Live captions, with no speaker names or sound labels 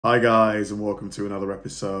Hi guys, and welcome to another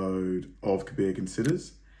episode of Kabir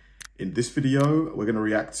Considers. In this video, we're going to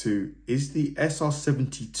react to, is the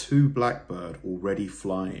SR-72 Blackbird already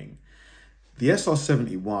flying? The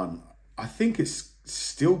SR-71, I think it's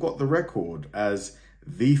still got the record as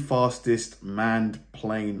the fastest manned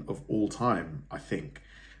plane of all time, I think.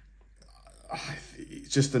 It's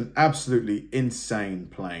just an absolutely insane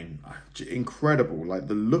plane. Incredible, like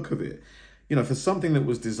the look of it. You know, for something that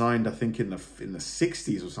was designed, I think, in the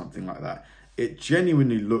 60s or something like that, it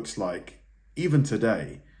genuinely looks like, even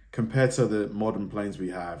today, compared to the modern planes we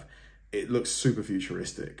have, it looks super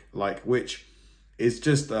futuristic, like, which is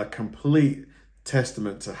just a complete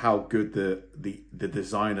testament to how good the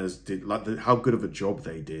designers did, like how good of a job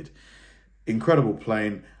they did. Incredible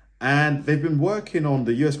plane. And they've been working on,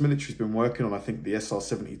 the US military's been working on, I think, the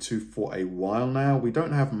SR-72 for a while now. We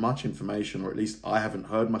don't have much information, or at least I haven't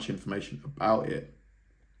heard much information about it.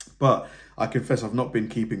 But I confess I've not been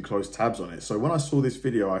keeping close tabs on it. So when I saw this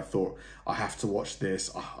video, I thought, I have to watch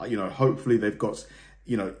this. You know, hopefully they've got,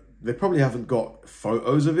 you know, they probably haven't got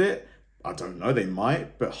photos of it. I don't know, they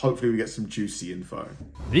might, but hopefully we get some juicy info.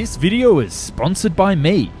 This video is sponsored by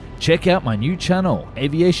me. Check out my new channel,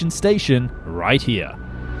 Aviation Station, right here.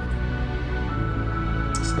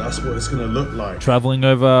 That's what it's going to look like. Traveling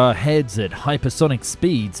over heads at hypersonic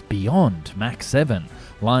speeds beyond Mach 7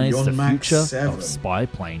 lies the future of spy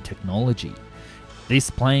plane technology. This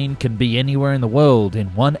plane can be anywhere in the world in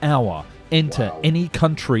 1 hour, enter any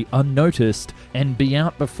country unnoticed, and be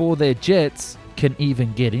out before their jets can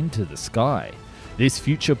even get into the sky. This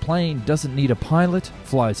future plane doesn't need a pilot,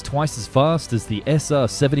 flies twice as fast as the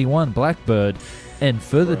SR-71 Blackbird, and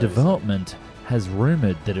further development has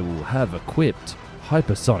rumored that it will have equipped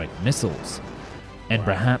hypersonic missiles. And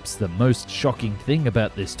perhaps the most shocking thing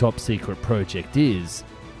about this top secret project is,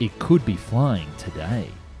 it could be flying today.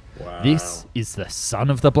 This is the son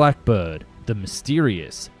of the Blackbird, the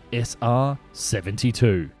mysterious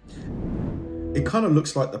SR-72. It kind of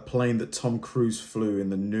looks like the plane that Tom Cruise flew in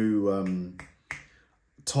the new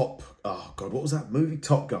what was that movie?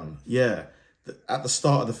 Top Gun. Yeah, at the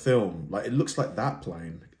start of the film. Like, it looks like that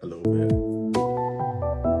plane a little bit.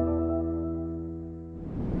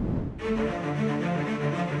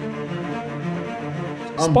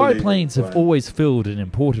 Spy planes have always filled an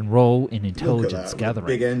important role in intelligence gathering.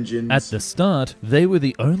 Big engines. At the start, they were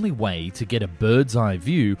the only way to get a bird's eye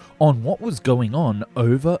view on what was going on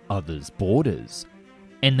over others' borders.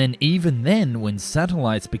 And then even then, when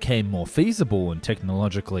satellites became more feasible and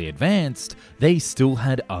technologically advanced, they still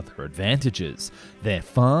had other advantages. They're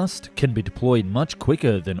fast, can be deployed much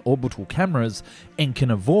quicker than orbital cameras, and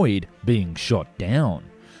can avoid being shot down.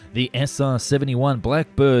 The SR-71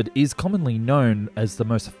 Blackbird is commonly known as the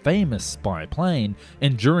most famous spy plane,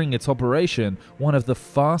 and during its operation, one of the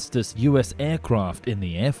fastest US aircraft in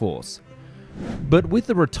the Air Force. But with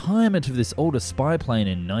the retirement of this older spy plane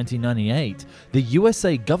in 1998, the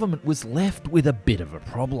USA government was left with a bit of a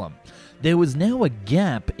problem. There was now a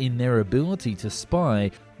gap in their ability to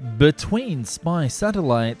spy between spy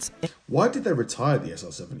satellites. Why did they retire the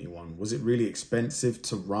SR-71? Was it really expensive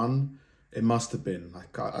to run? It must have been.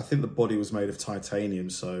 Like, I think the body was made of titanium,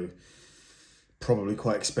 so probably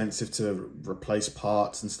quite expensive to replace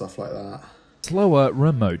parts and stuff like that. Slower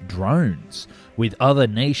remote drones, with other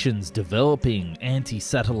nations developing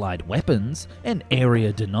anti-satellite weapons and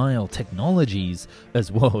area denial technologies, as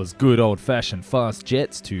well as good old-fashioned fast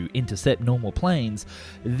jets to intercept normal planes,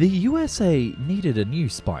 the USA needed a new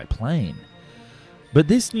spy plane. But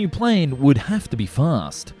this new plane would have to be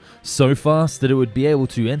fast. So fast that it would be able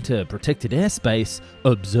to enter protected airspace,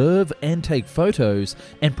 observe and take photos,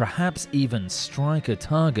 and perhaps even strike a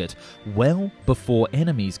target well before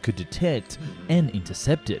enemies could detect and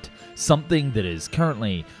intercept it, something that is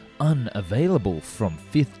currently unavailable from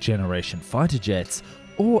 5th generation fighter jets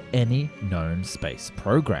or any known space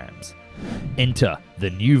programs. Enter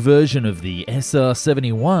the new version of the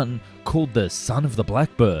SR-71 called the Son of the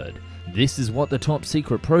Blackbird. This is what the top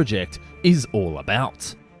secret project is all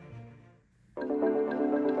about.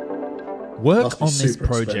 Work on this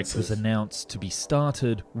project was announced to be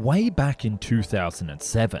started way back in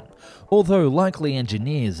 2007, although likely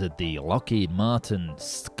engineers at the Lockheed Martin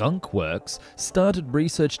Skunk Works started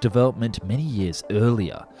research development many years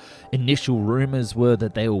earlier. Initial rumors were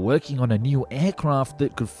that they were working on a new aircraft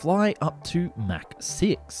that could fly up to Mach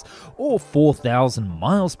 6, or 4,000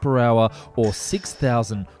 miles per hour, or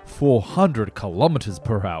 6,400 kilometers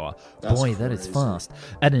per hour. Boy, that is fast.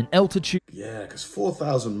 At an altitude... Yeah, because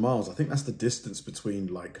 4,000 miles, I think that's the distance between,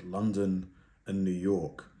 like, London and New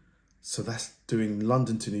York. So that's doing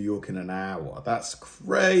London to New York in an hour. That's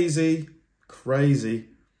crazy. Crazy.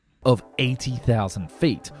 of 80,000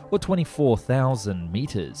 feet or 24,000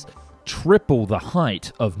 meters, triple the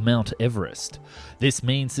height of Mount Everest. This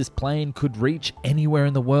means this plane could reach anywhere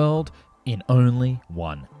in the world in only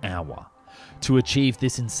 1 hour. To achieve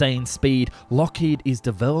this insane speed, Lockheed is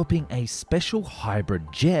developing a special hybrid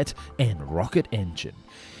jet and rocket engine.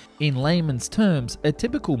 In layman's terms, a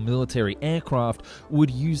typical military aircraft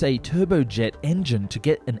would use a turbojet engine to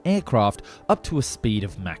get an aircraft up to a speed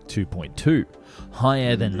of Mach 2.2.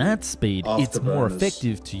 Higher than that speed, it's more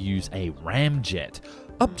effective to use a ramjet,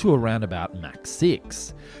 up to around about Mach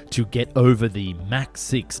 6. To get over the Mach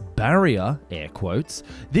 6 barrier, air quotes,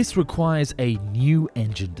 this requires a new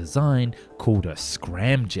engine design called a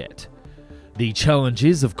scramjet. The challenge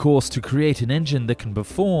is, of course, to create an engine that can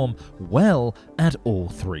perform well at all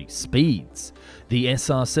 3 speeds. The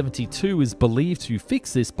SR-72 is believed to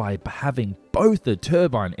fix this by having both a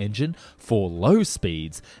turbine engine for low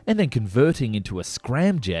speeds and then converting into a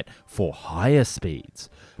scramjet for higher speeds.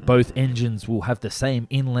 Both engines will have the same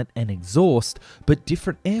inlet and exhaust, but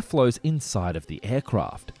different airflows inside of the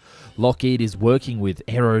aircraft. Lockheed is working with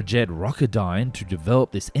Aerojet Rocketdyne to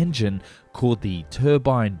develop this engine called the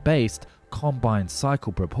turbine-based combined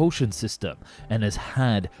cycle propulsion system and has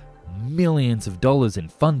had millions of dollars in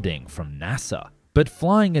funding from NASA. But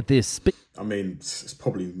flying at this speed... I mean, it's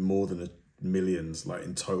probably more than millions, like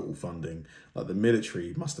in total funding. Like the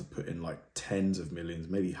military must have put in like tens of millions,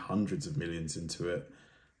 maybe hundreds of millions into it.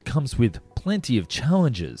 Comes with plenty of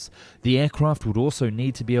challenges. The aircraft would also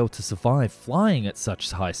need to be able to survive flying at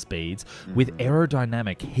such high speeds with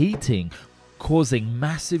aerodynamic heating causing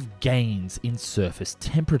massive gains in surface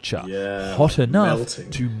temperature, hot enough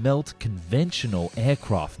to melt conventional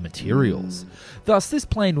aircraft materials. Thus, this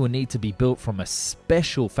plane will need to be built from a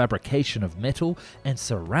special fabrication of metal and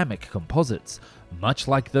ceramic composites, much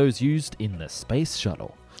like those used in the space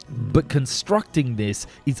shuttle. But constructing this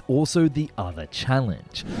is also the other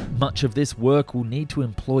challenge. Much of this work will need to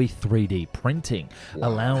employ 3D printing,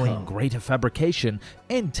 allowing greater fabrication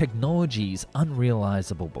and technologies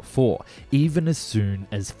unrealizable before, even as soon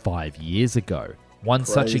as 5 years ago. One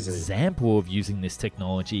such example of using this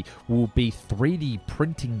technology will be 3D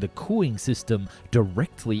printing the cooling system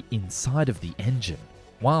directly inside of the engine.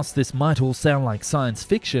 Whilst this might all sound like science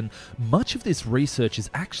fiction, much of this research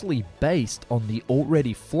is actually based on the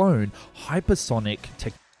already flown hypersonic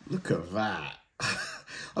tech. Look at that.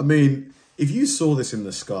 I mean, if you saw this in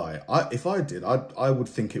the sky, if I did, I would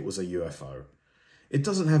think it was a UFO. It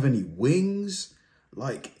doesn't have any wings.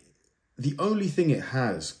 Like, the only thing it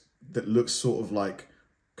has that looks sort of like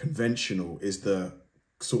conventional is the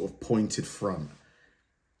sort of pointed front.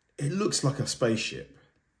 It looks like a spaceship.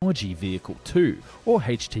 Technology Vehicle 2, or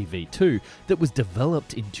HTV-2, that was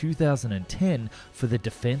developed in 2010 for the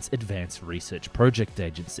Defense Advanced Research Project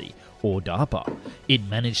Agency, or DARPA. It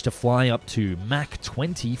managed to fly up to Mach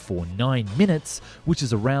 20 for 9 minutes, which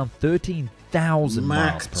is around 13,000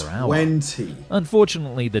 miles per hour. 20.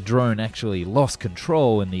 Unfortunately, the drone actually lost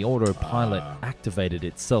control and the autopilot activated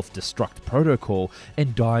its self-destruct protocol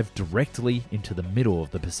and dived directly into the middle of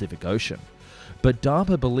the Pacific Ocean. But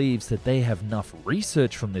DARPA believes that they have enough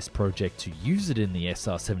research from this project to use it in the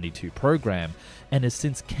SR-72 program and has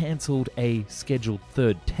since cancelled a scheduled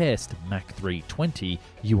third test Mach 320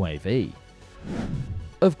 UAV.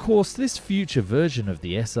 Of course, this future version of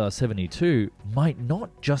the SR-72 might not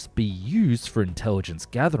just be used for intelligence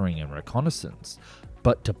gathering and reconnaissance,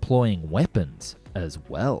 but deploying weapons as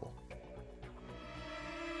well.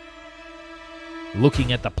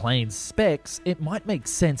 Looking at the plane's specs, it might make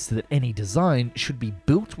sense that any design should be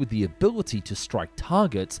built with the ability to strike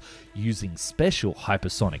targets using special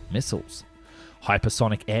hypersonic missiles.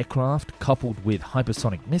 Hypersonic aircraft coupled with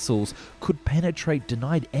hypersonic missiles could penetrate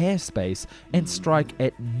denied airspace and strike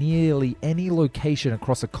at nearly any location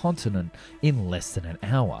across a continent in less than an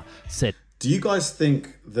hour, said. Do you guys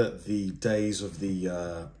think that the days of the,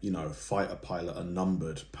 fighter pilot are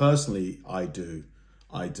numbered? Personally, I do.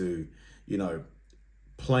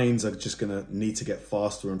 Planes are just going to need to get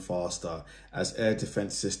faster and faster. As air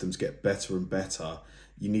defense systems get better and better,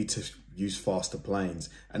 you need to use faster planes.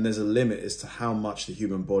 And there's a limit as to how much the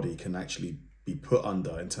human body can actually be put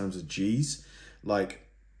under in terms of G's.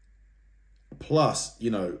 Plus,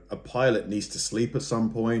 a pilot needs to sleep at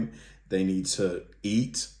some point. They need to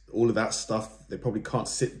eat, all of that stuff. They probably can't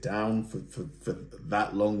sit down for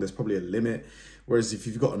that long. There's probably a limit. Whereas if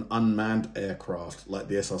you've got an unmanned aircraft like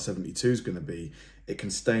the SR-72 is going to be, it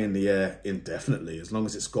can stay in the air indefinitely as long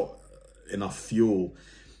as it's got enough fuel.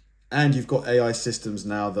 And you've got AI systems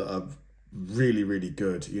now that are really, really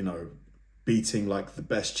good, beating like the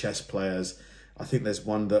best chess players. I think there's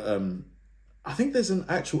one that, I think there's an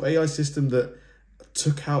actual AI system that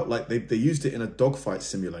took out, like they used it in a dogfight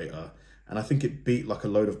simulator, and I think it beat like a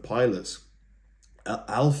load of pilots.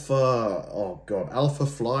 Alpha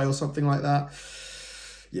Fly or something like that.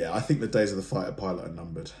 Yeah, I think the days of the fighter pilot are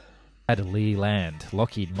numbered. Lee Land,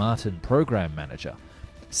 Lockheed Martin program manager.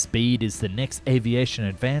 Speed is the next aviation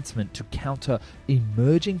advancement to counter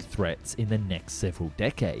emerging threats in the next several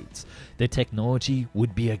decades. The technology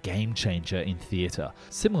would be a game changer in theatre,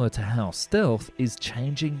 similar to how stealth is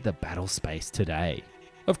changing the battle space today.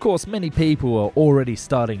 Of course, many people are already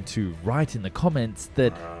starting to write in the comments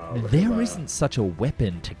that there isn't such a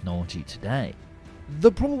weapon technology today.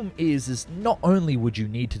 The problem is not only would you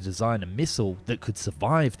need to design a missile that could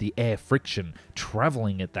survive the air friction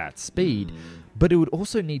travelling at that speed, but it would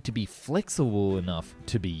also need to be flexible enough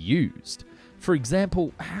to be used. For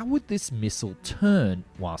example, how would this missile turn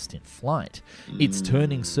whilst in flight? Its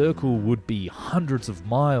turning circle would be hundreds of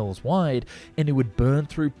miles wide, and it would burn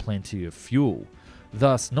through plenty of fuel.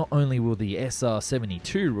 Thus, not only will the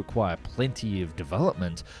SR-72 require plenty of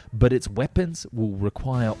development, but its weapons will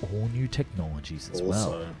require all new technologies as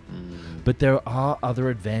well. But there are other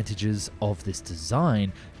advantages of this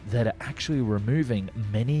design that are actually removing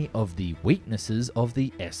many of the weaknesses of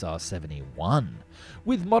the SR-71.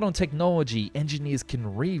 With modern technology, engineers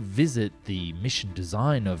can revisit the mission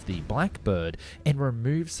design of the Blackbird and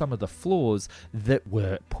remove some of the flaws that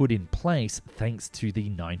were put in place thanks to the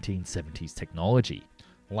 1970s technology,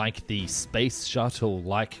 like the space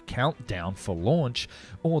shuttle-like countdown for launch,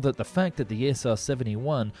 or that the fact that the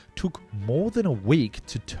SR-71 took more than a week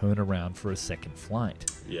to turn around for a second flight.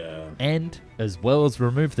 Yeah. And as well as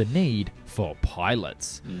remove the need for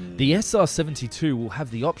pilots. The SR-72 will have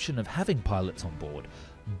the option of having pilots on board,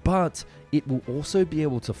 but it will also be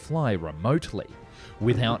able to fly remotely.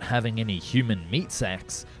 Without having any human meat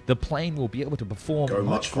sacks, the plane will be able to perform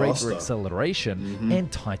much greater acceleration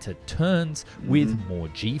and tighter turns with more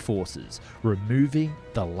G-forces, removing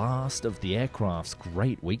the last of the aircraft's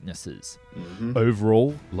great weaknesses.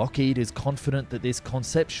 Overall, Lockheed is confident that this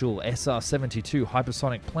conceptual SR-72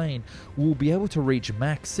 hypersonic plane will be able to reach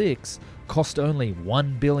Mach 6, cost only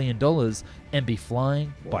 $1 billion, and be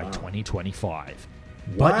flying by 2025.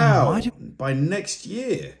 Wow! By next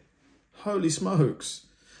year? Holy smokes.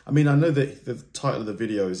 I mean, I know that the title of the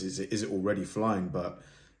video is it already flying, but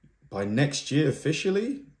by next year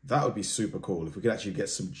officially, that would be super cool. If we could actually get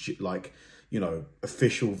some, like, you know,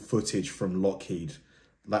 official footage from Lockheed,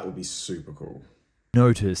 that would be super cool.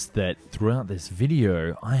 Notice that throughout this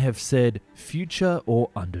video, I have said future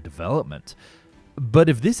or under development. But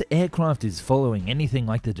if this aircraft is following anything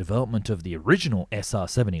like the development of the original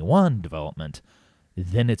SR-71 development,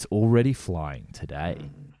 then it's already flying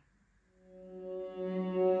today.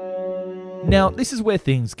 Now, this is where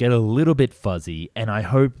things get a little bit fuzzy, and I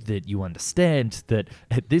hope that you understand that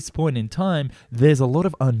at this point in time, there's a lot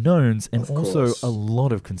of unknowns and also a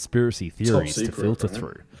lot of conspiracy theories to filter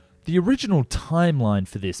through. The original timeline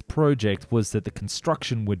for this project was that the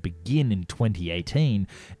construction would begin in 2018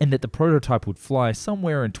 and that the prototype would fly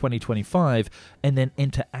somewhere in 2025 and then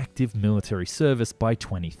enter active military service by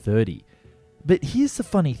 2030. But here's the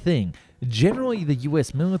funny thing. Generally, the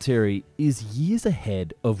US military is years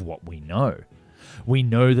ahead of what we know. We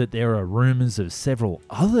know that there are rumors of several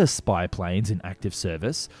other spy planes in active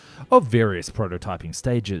service, of various prototyping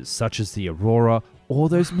stages, such as the Aurora or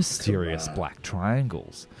those mysterious black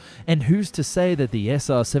triangles. And who's to say that the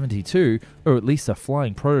SR-72, or at least a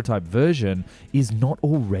flying prototype version, is not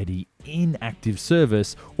already in active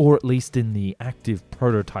service, or at least in the active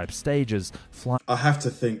prototype stages? I have to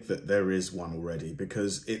think that there is one already,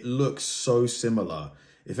 because it looks so similar.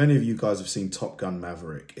 If any of you guys have seen Top Gun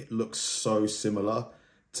Maverick, it looks so similar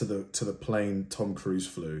to the plane Tom Cruise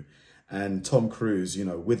flew. And Tom Cruise, you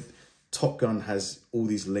know, with Top Gun has all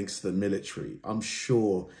these links to the military. I'm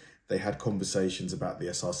sure they had conversations about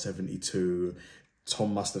the SR-72.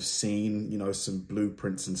 Tom must have seen, you know, some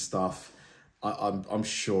blueprints and stuff. I'm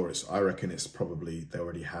sure I reckon it's probably, they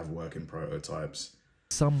already have working prototypes.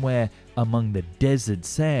 Somewhere among the desert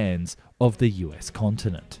sands of the US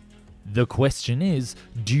continent. The question is,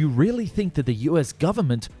 do you really think that the US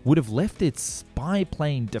government would have left its spy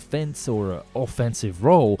plane defense or offensive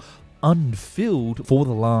role unfilled for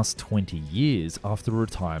the last 20 years after the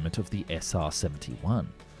retirement of the SR-71?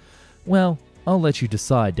 Well, I'll let you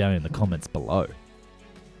decide down in the comments below.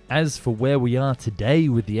 As for where we are today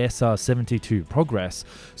with the SR-72 progress,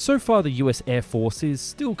 so far the US Air Force is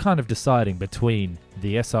still kind of deciding between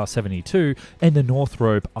the SR-72 and the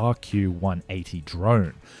Northrop RQ-180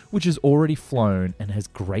 drone, which is already flown and has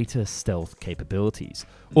greater stealth capabilities,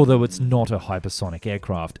 although it's not a hypersonic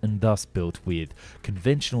aircraft and thus built with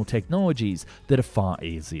conventional technologies that are far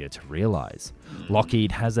easier to realize.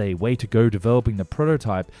 Lockheed has a way to go developing the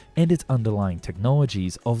prototype and its underlying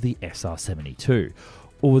technologies of the SR-72.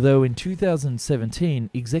 Although in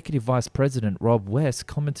 2017, Executive Vice President Rob West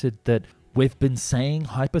commented that we've been saying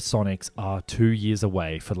hypersonics are 2 years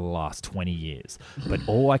away for the last 20 years, but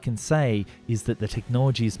all I can say is that the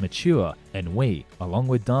technology is mature and we, along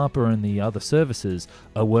with DARPA and the other services,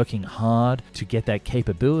 are working hard to get that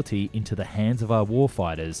capability into the hands of our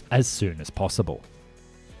warfighters as soon as possible.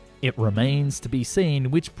 It remains to be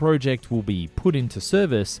seen which project will be put into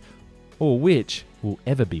service or which will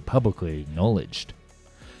ever be publicly acknowledged.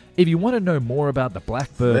 If you want to know more about the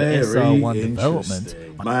Blackbird SR-1 development...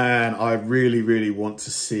 Man, I really want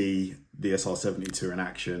to see the SR-72 in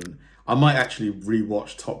action. I might actually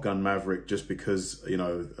rewatch Top Gun Maverick just because, you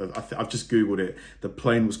know, I've just Googled it. The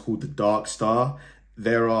plane was called the Dark Star.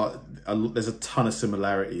 There's a ton of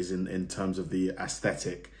similarities in terms of the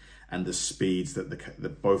aesthetic and the speeds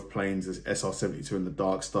that both planes, the SR-72 and the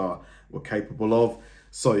Dark Star, were capable of.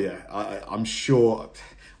 So yeah, I'm sure...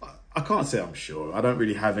 I can't say I'm sure. I don't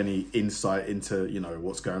really have any insight into, you know,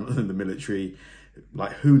 what's going on in the military.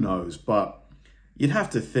 Like, who knows? But you'd have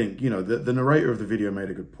to think, you know, the narrator of the video made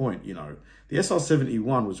a good point. You know, the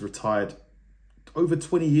SR-71 was retired over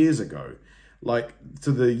 20 years ago. Like,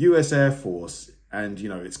 to the US Air Force and, you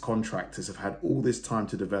know, its contractors have had all this time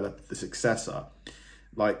to develop the successor.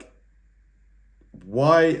 Like,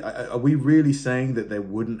 why are we really saying that they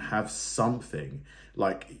wouldn't have something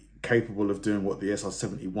like capable of doing what the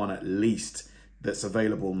SR-71 at least that's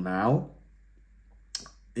available now?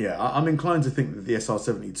 Yeah, I'm inclined to think that the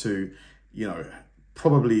SR-72, you know,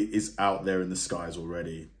 probably is out there in the skies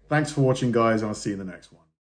already. Thanks for watching, guys, and I'll see you in the next one.